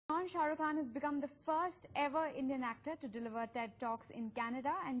Shah Rukh Khan has become the first ever Indian actor to deliver TED Talks in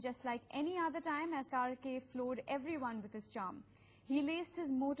Canada, and just like any other time, SRK floored everyone with his charm. He laced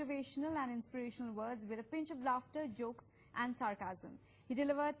his motivational and inspirational words with a pinch of laughter, jokes and sarcasm. He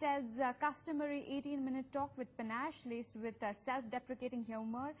delivered TED's customary 18-minute talk with panache, laced with self-deprecating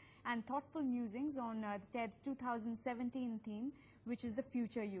humor and thoughtful musings on TED's 2017 theme, which is the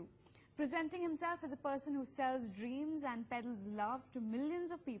future you. Presenting himself as a person who sells dreams and peddles love to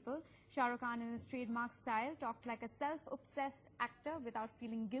millions of people, Shah Rukh Khan, in his trademark style, talked like a self-obsessed actor without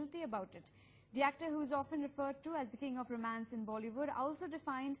feeling guilty about it. The actor, who is often referred to as the king of romance in Bollywood, also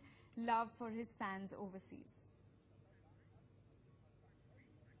defined love for his fans overseas.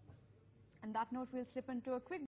 On that note, we'll slip into a quick